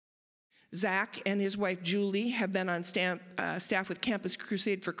Zach and his wife Julie have been on staff with Campus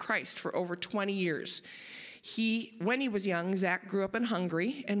Crusade for Christ for over 20 years. When he was young, Zach grew up in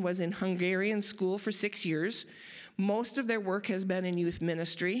Hungary and was in Hungarian school for 6 years. Most of their work has been in youth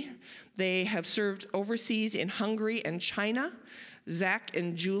ministry. They have served overseas in Hungary and China. Zach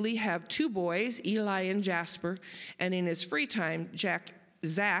and Julie have 2 boys, Eli and Jasper, and in his free time,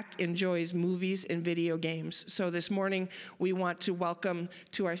 Zach enjoys movies and video games. So this morning, we want to welcome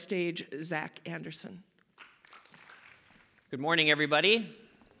to our stage Zach Anderson. Good morning, everybody.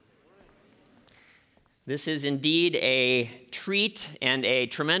 This is indeed a treat and a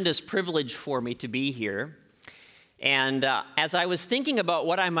tremendous privilege for me to be here. And as I was thinking about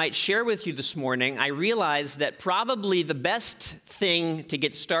what I might share with you this morning, I realized that probably the best thing to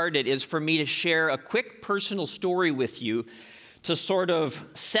get started is for me to share a quick personal story with you to sort of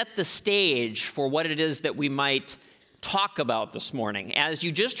set the stage for what it is that we might talk about this morning. As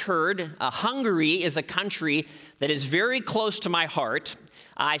you just heard, Hungary is a country that is very close to my heart.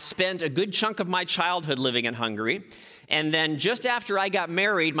 I spent a good chunk of my childhood living in Hungary. And then just after I got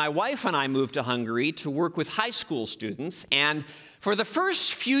married, my wife and I moved to Hungary to work with high school students. And for the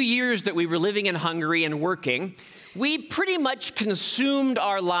first few years that we were living in Hungary and working, we pretty much consumed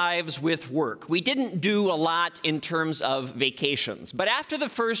our lives with work. We didn't do a lot in terms of vacations. But after the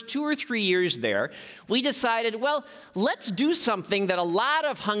first 2 or 3 years there, we decided, well, let's do something that a lot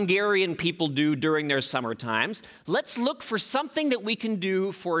of Hungarian people do during their summer times. Let's look for something that we can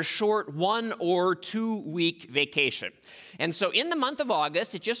do for a short 1 or 2 week vacation. And so in the month of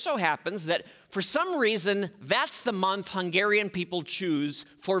August, it just so happens that for some reason, that's the month Hungarian people choose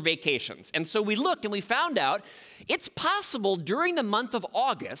for vacations. And so we looked and we found out it's possible during the month of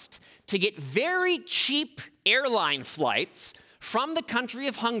August to get very cheap airline flights from the country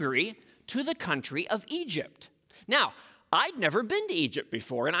of Hungary to the country of Egypt. Now, I'd never been to Egypt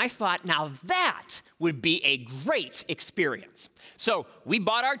before, and I thought, now that would be a great experience. So we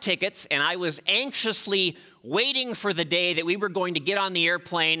bought our tickets, and I was anxiously waiting for the day that we were going to get on the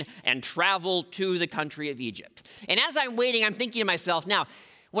airplane and travel to the country of Egypt. And as I'm waiting, I'm thinking to myself, now,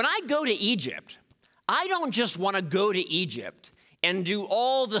 when I go to Egypt, I don't just want to go to Egypt and do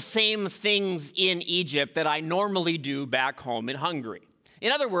all the same things in Egypt that I normally do back home in Hungary.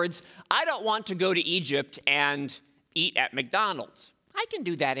 In other words, I don't want to go to Egypt and eat at McDonald's. I can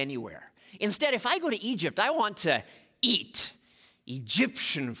do that anywhere. Instead, if I go to Egypt, I want to eat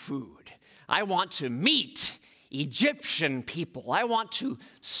Egyptian food. I want to meet Egyptian people. I want to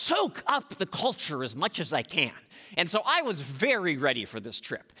soak up the culture as much as I can. And so I was very ready for this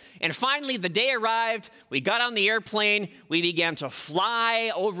trip. And finally, the day arrived. We got on the airplane. We began to fly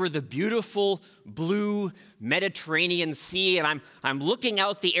over the beautiful blue Mediterranean Sea. And I'm looking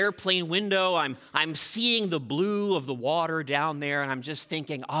out the airplane window. I'm seeing the blue of the water down there. And I'm just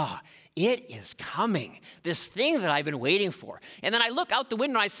thinking, it is coming. This thing that I've been waiting for. And then I look out the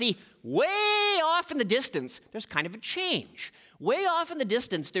window and I see way off in the distance, there's kind of a change. Way off in the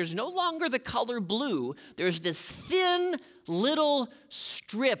distance, there's no longer the color blue. There's this thin little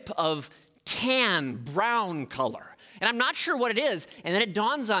strip of tan brown color. And I'm not sure what it is. And then it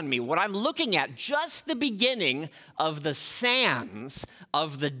dawns on me what I'm looking at, just the beginning of the sands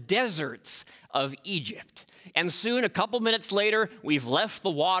of the deserts of Egypt. And soon, a couple minutes later, we've left the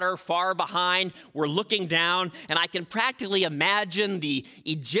water far behind. We're looking down, and I can practically imagine the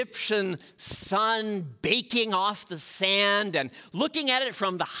Egyptian sun baking off the sand and looking at it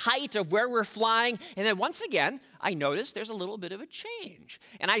from the height of where we're flying. And then once again, I notice there's a little bit of a change.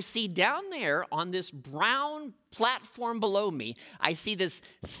 And I see down there on this brown platform below me, I see this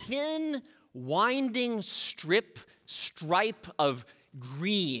thin, winding stripe of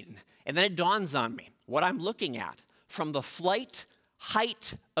green. And then it dawns on me. What I'm looking at from the flight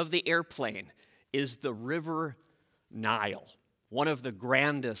height of the airplane is the River Nile, one of the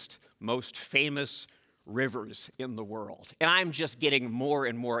grandest, most famous rivers in the world. And I'm just getting more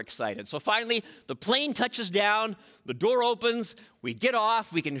and more excited. So finally, the plane touches down, the door opens, we get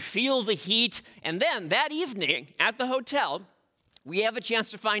off, we can feel the heat, and then that evening at the hotel, we have a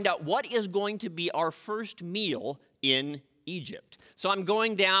chance to find out what is going to be our first meal in Egypt. So I'm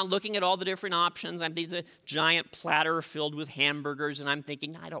going down, looking at all the different options. I'm these a giant platter filled with hamburgers, and I'm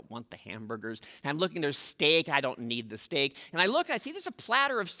thinking, I don't want the hamburgers. And I'm looking, there's steak. I don't need the steak. And I look, I see there's a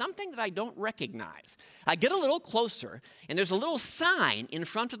platter of something that I don't recognize. I get a little closer, and there's a little sign in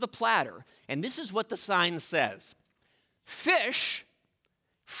front of the platter, and this is what the sign says: fish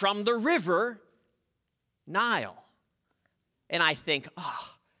from the river Nile. And I think,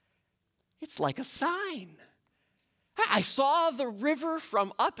 it's like a sign. I saw the river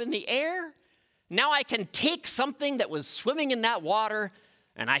from up in the air. Now I can take something that was swimming in that water,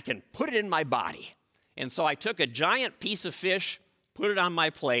 and I can put it in my body. And so I took a giant piece of fish, put it on my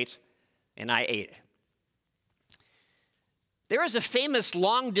plate, and I ate it. There is a famous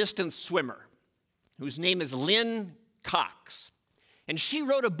long-distance swimmer whose name is Lynn Cox, and she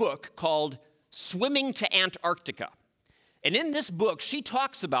wrote a book called Swimming to Antarctica. And in this book, she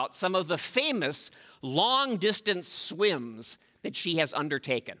talks about some of the famous long-distance swims that she has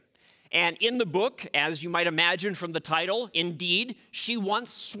undertaken. And in the book, as you might imagine from the title, indeed, she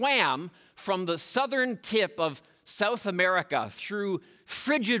once swam from the southern tip of South America through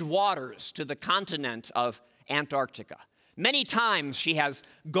frigid waters to the continent of Antarctica. Many times she has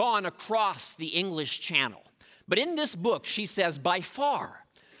gone across the English Channel. But in this book, she says, by far,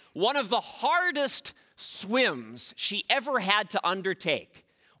 one of the hardest swims she ever had to undertake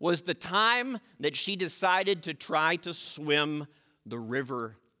was the time that she decided to try to swim the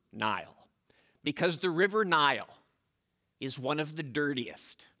River Nile. Because the River Nile is one of the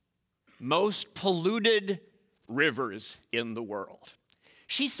dirtiest, most polluted rivers in the world.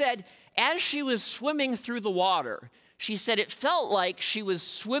 She said, as she was swimming through the water, she said it felt like she was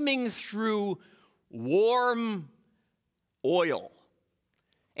swimming through warm oil.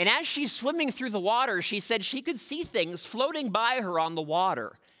 And as she's swimming through the water, she said she could see things floating by her on the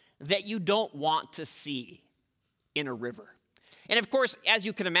water that you don't want to see in a river. And of course, as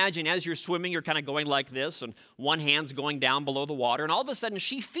you can imagine, as you're swimming, you're kind of going like this, and one hand's going down below the water, and all of a sudden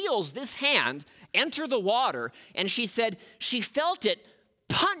she feels this hand enter the water, and she said she felt it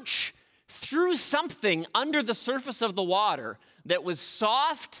punch through something under the surface of the water that was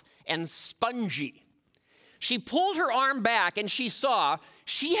soft and spongy. She pulled her arm back, and she saw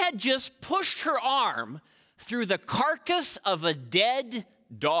she had just pushed her arm through the carcass of a dead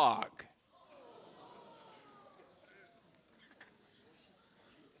dog.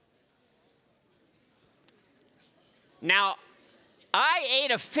 Now, I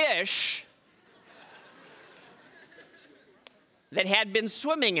ate a fish that had been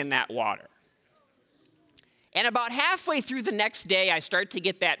swimming in that water. And about halfway through the next day, I start to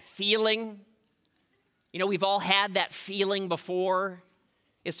get that feeling. You know, we've all had that feeling before.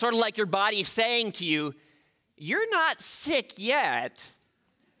 It's sort of like your body saying to you, you're not sick yet,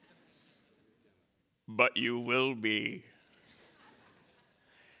 but you will be.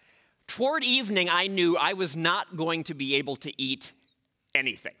 Toward evening, I knew I was not going to be able to eat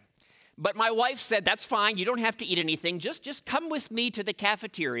anything. But my wife said, that's fine, you don't have to eat anything. Just come with me to the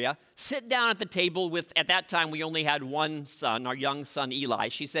cafeteria, sit down at the table with, at that time, we only had one son, our young son, Eli.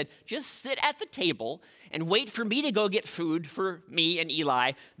 She said, just sit at the table and wait for me to go get food for me and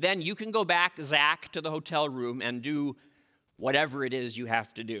Eli. Then you can go back, Zach, to the hotel room and do whatever it is you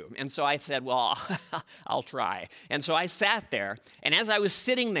have to do. And so I said, well, I'll try. And so I sat there, and as I was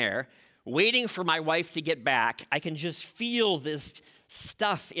sitting there, waiting for my wife to get back, I can just feel this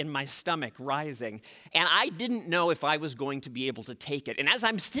stuff in my stomach rising, and I didn't know if I was going to be able to take it. And as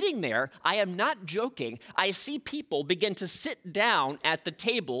I'm sitting there, I am not joking, I see people begin to sit down at the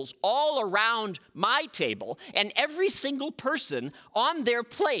tables all around my table, and every single person on their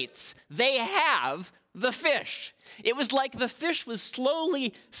plates, they have the fish. It was like the fish was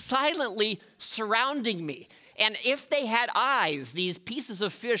slowly, silently surrounding me. And if they had eyes, these pieces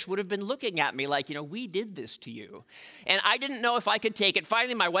of fish would have been looking at me like, we did this to you. And I didn't know if I could take it.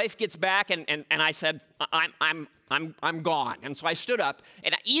 Finally, my wife gets back, and I said, I'm gone. And so I stood up,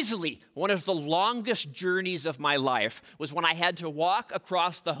 and easily one of the longest journeys of my life was when I had to walk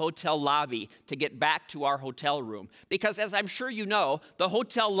across the hotel lobby to get back to our hotel room. Because as I'm sure you know, the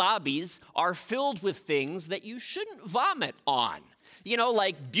hotel lobbies are filled with things that you shouldn't vomit on.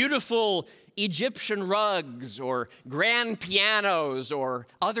 Like beautiful Egyptian rugs or grand pianos or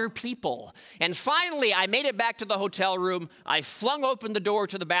other people. And finally, I made it back to the hotel room. I flung open the door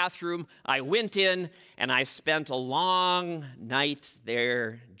to the bathroom. I went in, and I spent a long night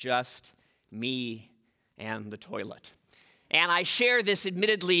there, just me and the toilet. And I share this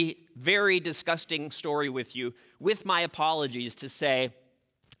admittedly very disgusting story with you, with my apologies, to say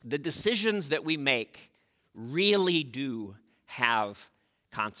the decisions that we make really do have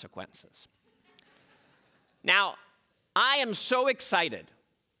consequences. Now, I am so excited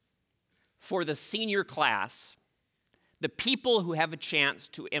for the senior class, the people who have a chance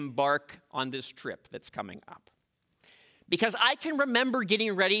to embark on this trip that's coming up. Because I can remember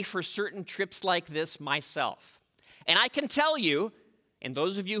getting ready for certain trips like this myself. And I can tell you, and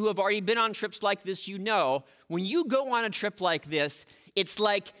those of you who have already been on trips like this, when you go on a trip like this, it's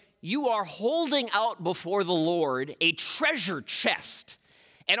like you are holding out before the Lord a treasure chest.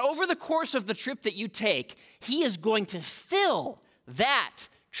 And over the course of the trip that you take, He is going to fill that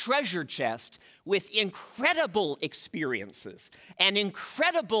treasure chest with incredible experiences and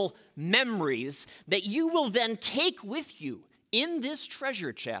incredible memories that you will then take with you in this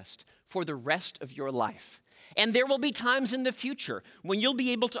treasure chest for the rest of your life. And there will be times in the future when you'll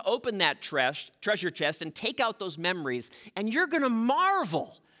be able to open that treasure chest and take out those memories, and you're going to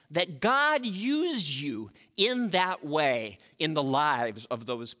marvel that God used you in that way in the lives of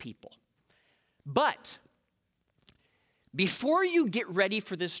those people. But before you get ready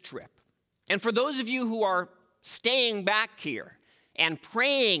for this trip, and for those of you who are staying back here and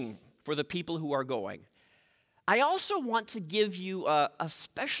praying for the people who are going, I also want to give you a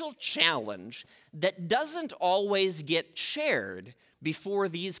special challenge that doesn't always get shared before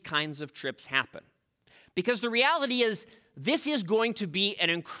these kinds of trips happen. Because the reality is, this is going to be an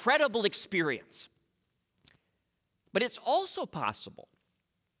incredible experience. But it's also possible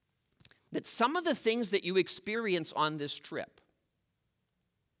that some of the things that you experience on this trip,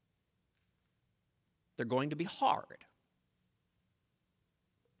 they're going to be hard.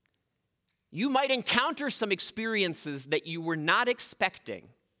 You might encounter some experiences that you were not expecting,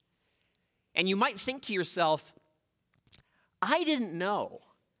 and you might think to yourself, I didn't know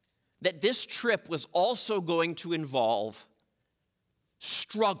that this trip was also going to involve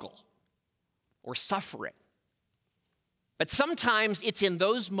struggle or suffering. But sometimes it's in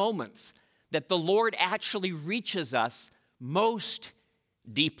those moments that the Lord actually reaches us most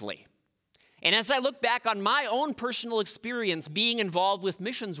deeply. And as I look back on my own personal experience being involved with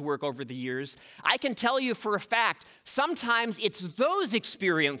missions work over the years, I can tell you for a fact, sometimes it's those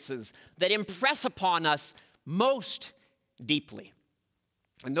experiences that impress upon us most deeply.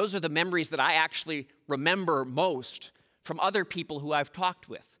 And those are the memories that I actually remember most from other people who I've talked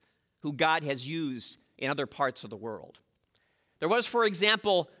with, who God has used in other parts of the world. There was, for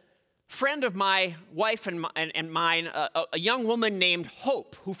example, a friend of my wife and mine, a young woman named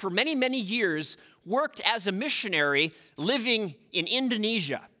Hope, who for many, many years worked as a missionary living in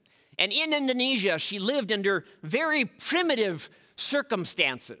Indonesia. And in Indonesia, she lived under very primitive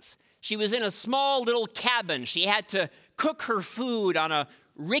circumstances. She was in a small little cabin. She had to cook her food on a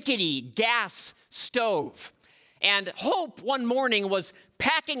rickety gas stove. And Hope one morning was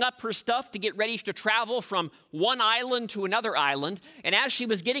packing up her stuff to get ready to travel from one island to another island. And as she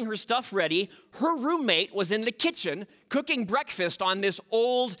was getting her stuff ready, her roommate was in the kitchen cooking breakfast on this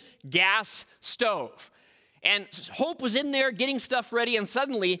old gas stove. And Hope was in there getting stuff ready, and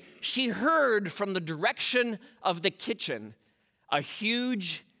suddenly she heard from the direction of the kitchen a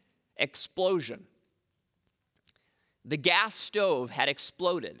huge explosion. The gas stove had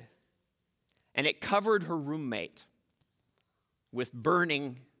exploded, and it covered her roommate with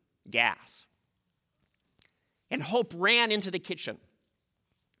burning gas. And Hope ran into the kitchen.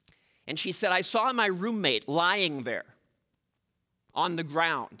 And she said, I saw my roommate lying there on the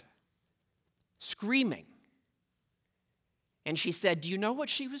ground, screaming. And she said, do you know what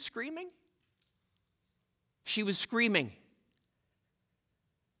she was screaming? She was screaming,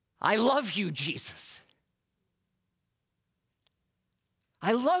 I love you, Jesus.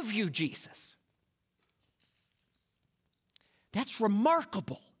 I love you, Jesus. That's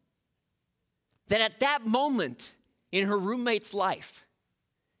remarkable that at that moment in her roommate's life,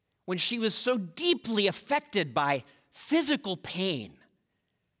 when she was so deeply affected by physical pain,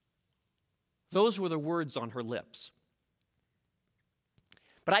 those were the words on her lips.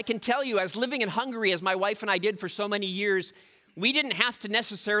 But I can tell you, as living in Hungary, as my wife and I did for so many years, we didn't have to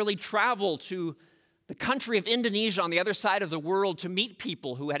necessarily travel to the country of Indonesia on the other side of the world to meet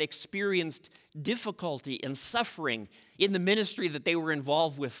people who had experienced difficulty and suffering in the ministry that they were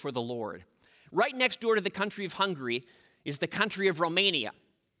involved with for the Lord. Right next door to the country of Hungary is the country of Romania.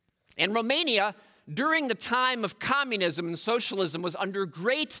 And Romania, during the time of communism and socialism, was under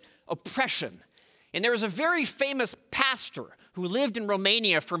great oppression. And there was a very famous pastor who lived in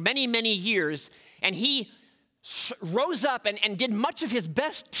Romania for many, many years, and he rose up and did much of his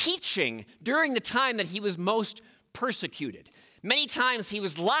best teaching during the time that he was most persecuted. Many times he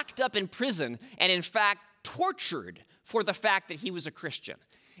was locked up in prison and, in fact, tortured for the fact that he was a Christian.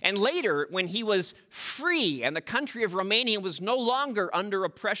 And later, when he was free and the country of Romania was no longer under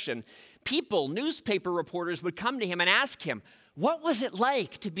oppression, people, newspaper reporters, would come to him and ask him, what was it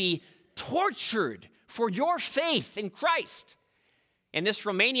like to be tortured for your faith in Christ? And this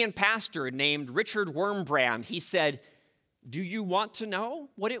Romanian pastor named Richard Wurmbrand, he said, do you want to know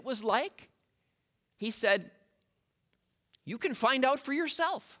what it was like? He said, you can find out for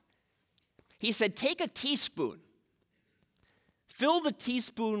yourself. He said, take a teaspoon, fill the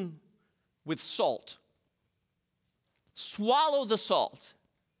teaspoon with salt, swallow the salt,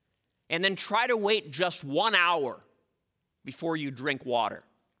 and then try to wait just 1 hour before you drink water.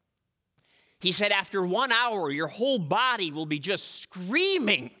 He said, after 1 hour, your whole body will be just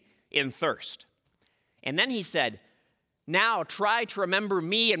screaming in thirst. And then he said, now try to remember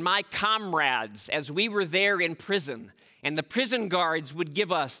me and my comrades as we were there in prison. And the prison guards would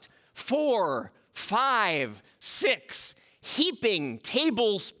give us 4, 5, 6 heaping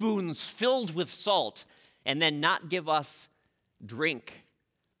tablespoons filled with salt, and then not give us drink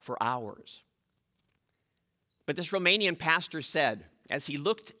for hours. But this Romanian pastor said, as he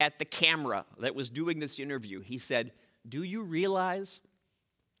looked at the camera that was doing this interview, he said, do you realize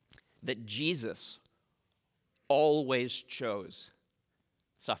that Jesus always chose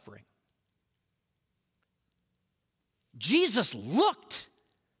suffering? Jesus looked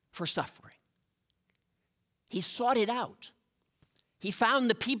for suffering. He sought it out. He found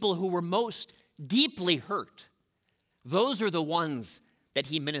the people who were most deeply hurt. Those are the ones that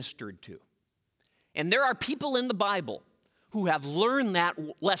he ministered to. And there are people in the Bible who have learned that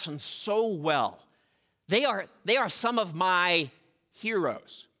lesson so well. They are some of my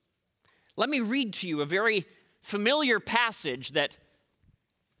heroes. Let me read to you a very familiar passage that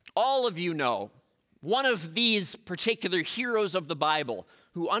all of you know. One of these particular heroes of the Bible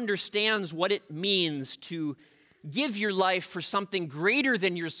who understands what it means to give your life for something greater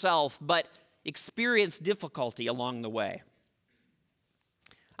than yourself, but experience difficulty along the way.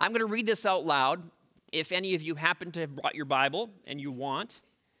 I'm going to read this out loud. If any of you happen to have brought your Bible and you want,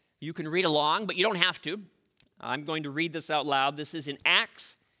 you can read along, but you don't have to. I'm going to read this out loud. This is in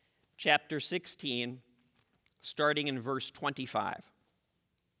Acts chapter 16, starting in verse 25.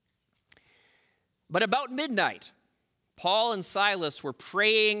 But about midnight, Paul and Silas were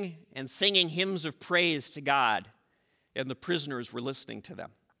praying and singing hymns of praise to God, and the prisoners were listening to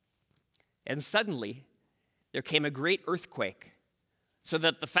them. And suddenly, there came a great earthquake, so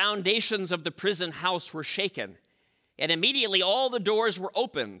that the foundations of the prison house were shaken, and immediately all the doors were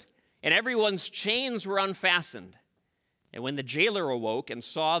opened, and everyone's chains were unfastened. And when the jailer awoke and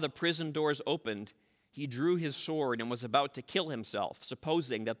saw the prison doors opened, he drew his sword and was about to kill himself,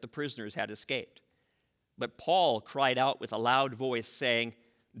 supposing that the prisoners had escaped. But Paul cried out with a loud voice, saying,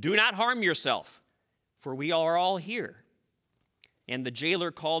 do not harm yourself, for we are all here. And the jailer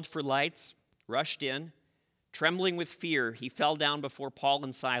called for lights, rushed in. Trembling with fear, he fell down before Paul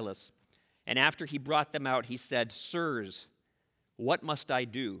and Silas. And after he brought them out, he said, sirs, what must I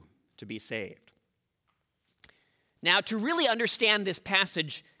do to be saved? Now, to really understand this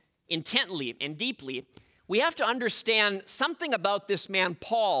passage intently and deeply, we have to understand something about this man,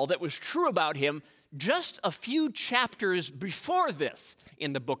 Paul, that was true about him just a few chapters before this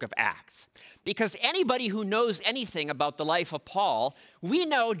in the book of Acts. Because anybody who knows anything about the life of Paul, we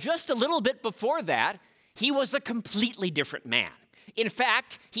know just a little bit before that, he was a completely different man. In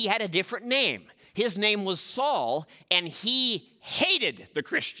fact, he had a different name. His name was Saul, and he hated the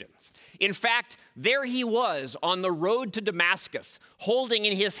Christians. In fact, there he was on the road to Damascus, holding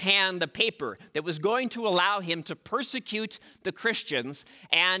in his hand the paper that was going to allow him to persecute the Christians.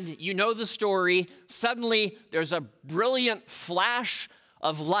 And you know the story. Suddenly, there's a brilliant flash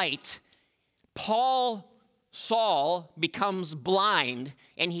of light. Saul becomes blind,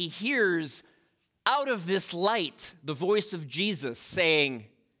 and he hears out of this light the voice of Jesus saying,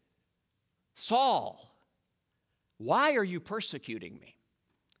 Saul, why are you persecuting me?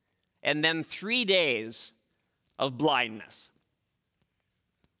 And then 3 days of blindness.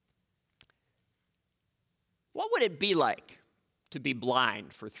 What would it be like to be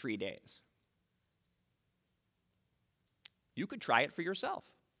blind for 3 days? You could try it for yourself.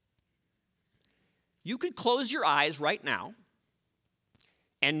 You could close your eyes right now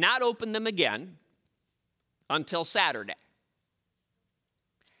and not open them again until Saturday.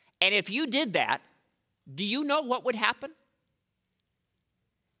 And if you did that, do you know what would happen?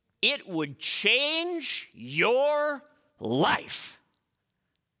 It would change your life.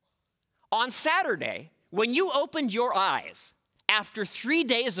 On Saturday, when you opened your eyes after 3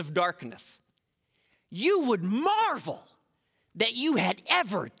 days of darkness, you would marvel that you had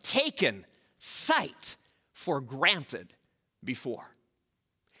ever taken sight for granted before.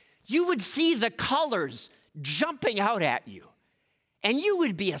 You would see the colors jumping out at you, and you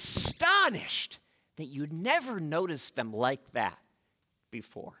would be astonished that you'd never noticed them like that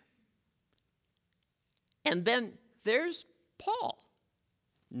before. And then there's Paul,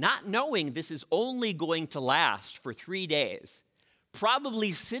 not knowing this is only going to last for 3 days,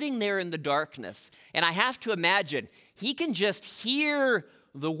 probably sitting there in the darkness. And I have to imagine he can just hear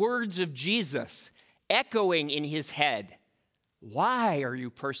the words of Jesus echoing in his head. Why are you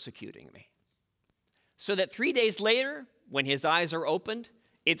persecuting me? So that 3 days later, when his eyes are opened,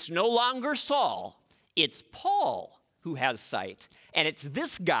 it's no longer Saul, it's Paul who has sight. And it's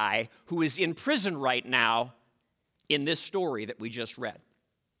this guy who is in prison right now in this story that we just read.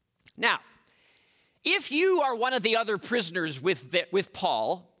 Now, if you are one of the other prisoners with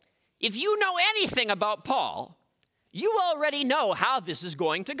Paul, if you know anything about Paul, you already know how this is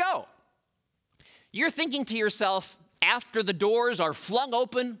going to go. You're thinking to yourself, after the doors are flung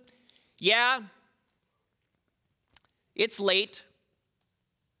open, yeah, it's late.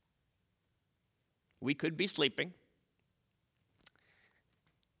 We could be sleeping.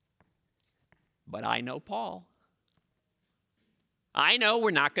 But I know Paul. I know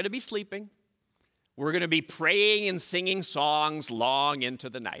we're not going to be sleeping. We're going to be praying and singing songs long into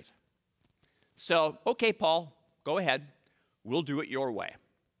the night. So, okay, Paul, go ahead. We'll do it your way.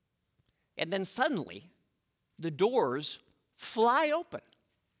 And then suddenly, the doors fly open.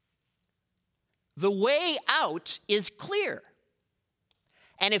 The way out is clear.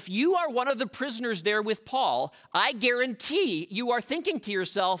 And if you are one of the prisoners there with Paul, I guarantee you are thinking to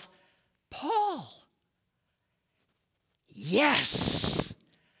yourself, Paul, yes,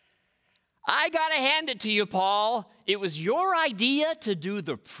 I gotta hand it to you, Paul. It was your idea to do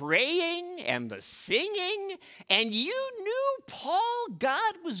the praying and the singing, and you knew, Paul,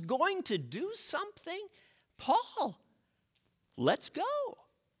 God was going to do something. Paul, let's go.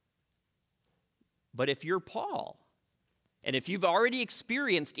 But if you're Paul, and if you've already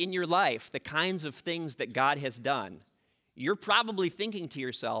experienced in your life the kinds of things that God has done, you're probably thinking to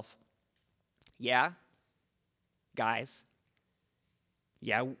yourself, yeah, guys,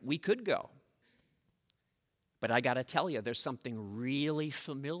 yeah, we could go. But I got to tell you, there's something really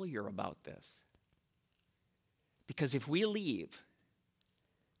familiar about this. Because if we leave,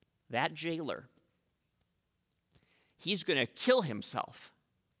 that jailer, he's going to kill himself,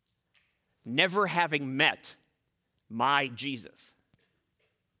 never having met my Jesus.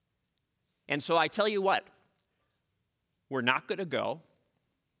 And so I tell you what, we're not going to go.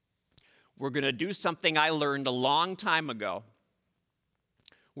 We're going to do something I learned a long time ago.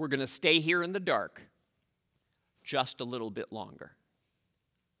 We're going to stay here in the dark just a little bit longer.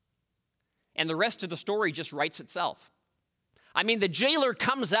 And the rest of the story just writes itself. I mean, the jailer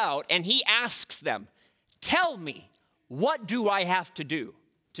comes out and he asks them, tell me, what do I have to do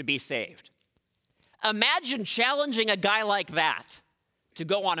to be saved? Imagine challenging a guy like that to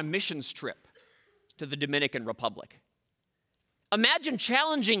go on a missions trip to the Dominican Republic. Imagine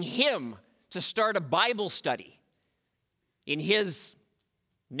challenging him to start a Bible study in his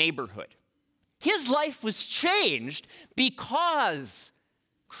neighborhood. His life was changed because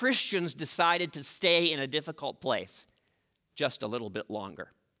Christians decided to stay in a difficult place just a little bit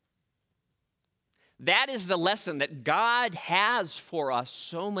longer. That is the lesson that God has for us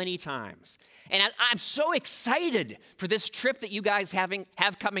so many times. And I'm so excited for this trip that you guys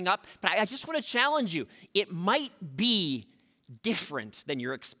have coming up, but I just want to challenge you. It might be different than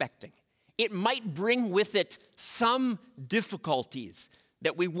you're expecting. It might bring with it some difficulties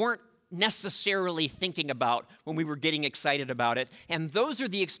that we weren't necessarily thinking about when we were getting excited about it. And those are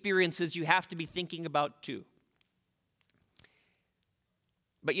the experiences you have to be thinking about too.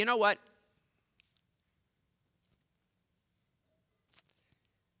 But you know what?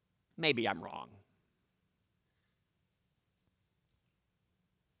 Maybe I'm wrong.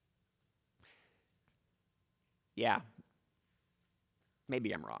 Yeah,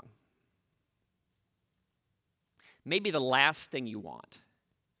 maybe I'm wrong. Maybe the last thing you want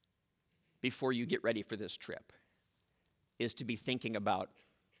before you get ready for this trip is to be thinking about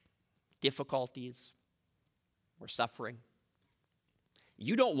difficulties or suffering.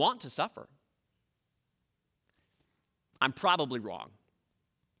 You don't want to suffer. I'm probably wrong.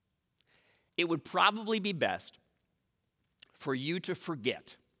 It would probably be best for you to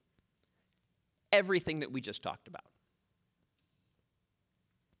forget everything that we just talked about.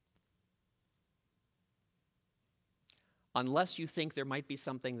 Unless you think there might be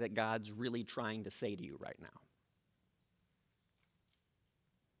something that God's really trying to say to you right now.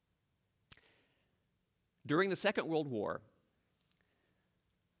 During the Second World War,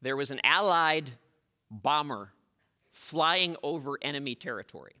 there was an Allied bomber flying over enemy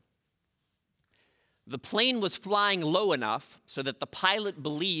territory. The plane was flying low enough so that the pilot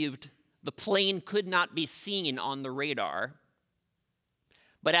believed the plane could not be seen on the radar.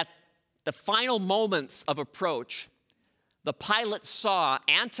 But at the final moments of approach, the pilot saw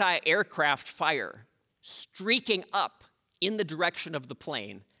anti-aircraft fire streaking up in the direction of the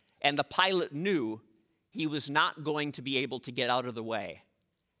plane, and the pilot knew he was not going to be able to get out of the way.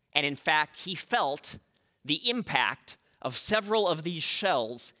 And in fact, he felt the impact of several of these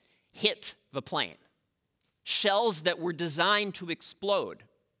shells hit the plane. Shells that were designed to explode.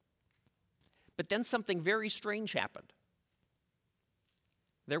 But then something very strange happened.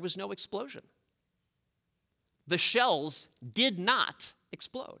 There was no explosion. The shells did not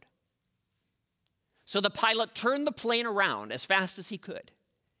explode. So the pilot turned the plane around as fast as he could.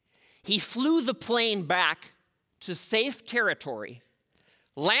 He flew the plane back to safe territory,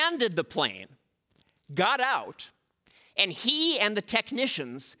 landed the plane, got out, and he and the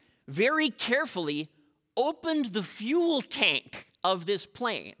technicians very carefully opened the fuel tank of this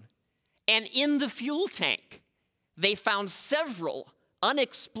plane. And in the fuel tank, they found several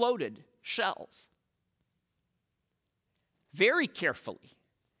unexploded shells. Very carefully,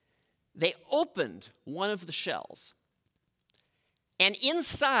 they opened one of the shells. And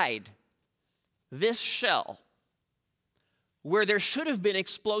inside this shell, where there should have been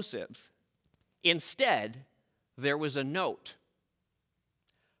explosives, instead, there was a note.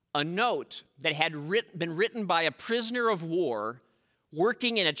 A note that had been written by a prisoner of war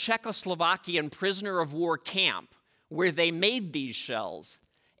working in a Czechoslovakian prisoner of war camp where they made these shells.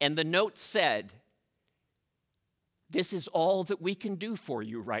 And the note said, "This is all that we can do for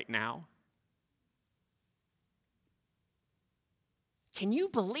you right now." Can you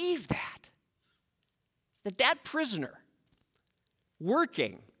believe that? That prisoner,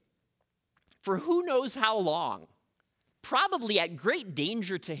 working for who knows how long, probably at great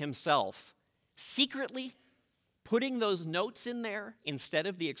danger to himself, secretly putting those notes in there instead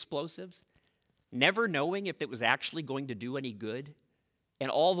of the explosives, never knowing if it was actually going to do any good, and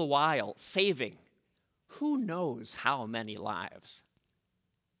all the while saving who knows how many lives.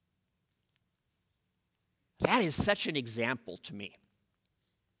 That is such an example to me.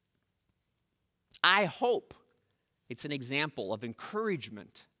 I hope it's an example of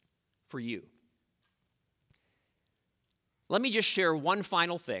encouragement for you. Let me just share one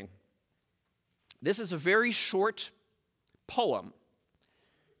final thing. This is a very short poem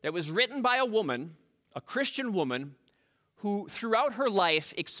that was written by a woman, a Christian woman, who throughout her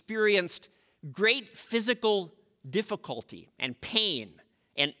life experienced great physical difficulty and pain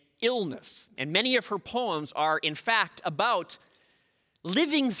and illness. And many of her poems are, in fact, about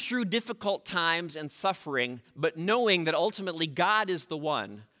living through difficult times and suffering, but knowing that ultimately God is the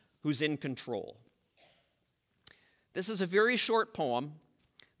one who's in control. This is a very short poem.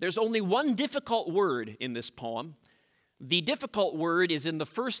 There's only one difficult word in this poem. The difficult word is in the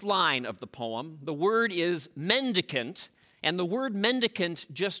first line of the poem. The word is mendicant, and the word mendicant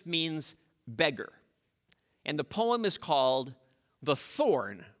just means beggar. And the poem is called The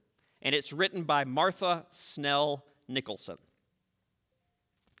Thorn, and it's written by Martha Snell Nicholson.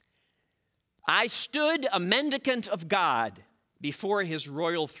 I stood a mendicant of God before his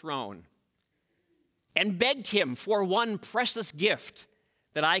royal throne and begged him for one precious gift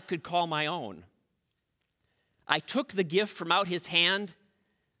that I could call my own. I took the gift from out his hand,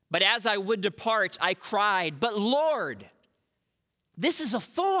 but as I would depart, I cried, "But Lord, this is a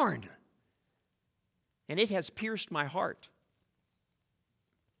thorn, and it has pierced my heart."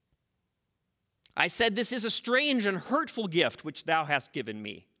 I said, "This is a strange and hurtful gift which thou hast given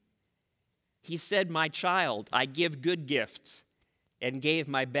me." He said, "My child, I give good gifts and gave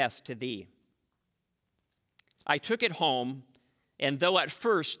my best to thee." I took it home, and though at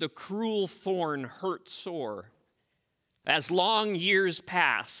first the cruel thorn hurt sore, as long years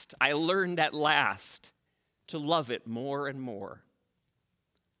passed, I learned at last to love it more and more.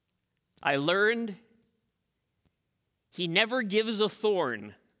 I learned he never gives a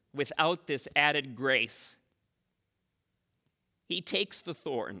thorn without this added grace. He takes the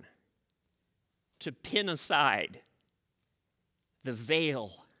thorn to pin aside the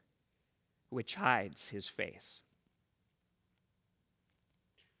veil which hides his face.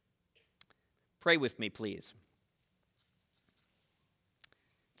 Pray with me, please.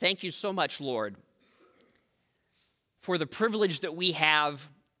 Thank you so much, Lord, for the privilege that we have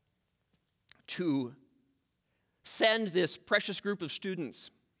to send this precious group of students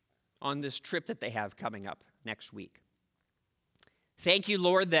on this trip that they have coming up next week. Thank you,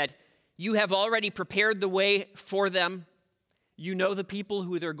 Lord, that you have already prepared the way for them. You know the people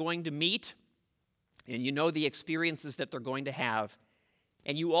who they're going to meet, and you know the experiences that they're going to have.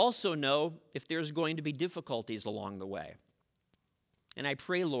 And you also know if there's going to be difficulties along the way. And I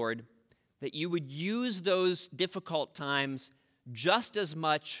pray, Lord, that you would use those difficult times just as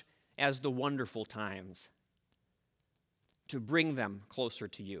much as the wonderful times to bring them closer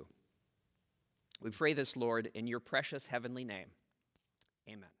to you. We pray this, Lord, in your precious heavenly name.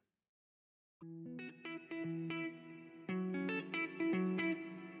 Amen.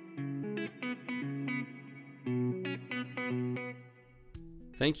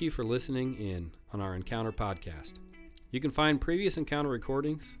 Thank you for listening in on our Encounter podcast. You can find previous Encounter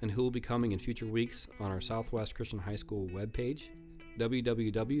recordings and who will be coming in future weeks on our Southwest Christian High School webpage,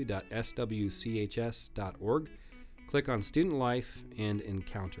 www.swchs.org. Click on Student Life and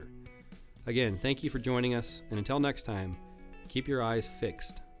Encounter. Again, thank you for joining us, and until next time, keep your eyes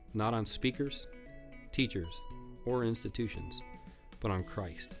fixed, not on speakers, teachers, or institutions, but on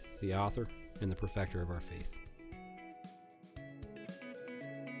Christ, the author and the perfecter of our faith.